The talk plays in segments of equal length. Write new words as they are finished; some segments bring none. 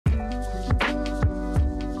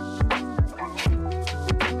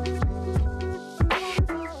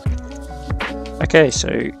Okay,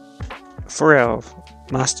 so for our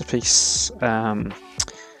masterpiece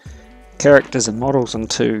characters and models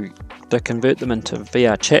to convert them into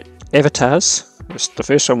VRChat avatars, the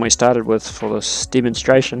first one we started with for this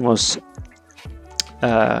demonstration was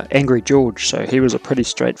Angry George. So he was a pretty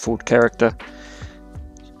straightforward character.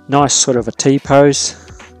 Nice sort of a T-pose.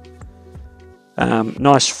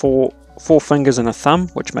 Nice four fingers and a thumb,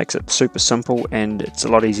 which makes it super simple, and it's a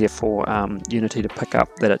lot easier for Unity to pick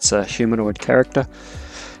up that it's a humanoid character.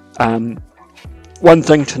 One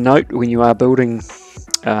thing to note when you are building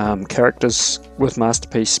characters with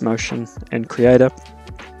Masterpiece Motion and Creator,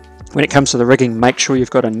 when it comes to the rigging, make sure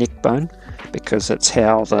you've got a neck bone, because it's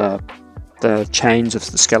how the chains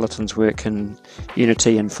of the skeletons work in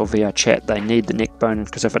Unity, and for VRChat they need the neck bone,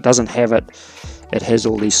 because if it doesn't have it, it has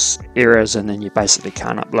all these errors, and then you basically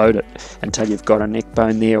can't upload it until you've got a neck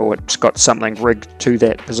bone there, or it's got something rigged to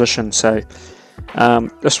that position. So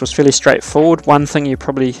this was fairly straightforward. Another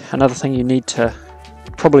thing you need to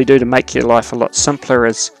probably do to make your life a lot simpler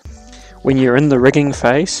is, when you're in the rigging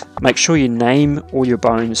phase, make sure you name all your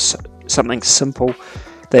bones something simple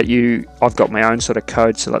that I've got my own sort of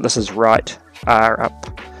code. So like, this is right R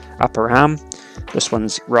upper arm, this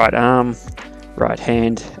one's right arm, right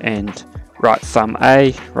hand, and right thumb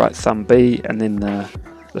A, right thumb B, and then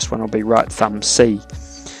this one will be right thumb C.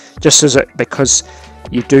 Because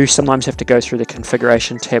you do sometimes have to go through the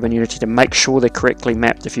configuration tab in Unity to make sure they're correctly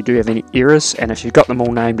mapped if you do have any errors, and if you've got them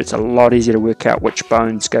all named, it's a lot easier to work out which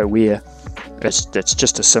bones go where. It's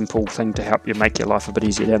just a simple thing to help you make your life a bit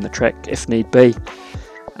easier down the track if need be.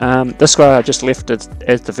 This guy I just left it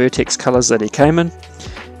as the vertex colors that he came in,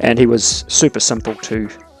 and he was super simple to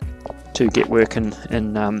get working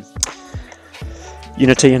in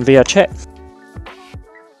Unity and VRChat.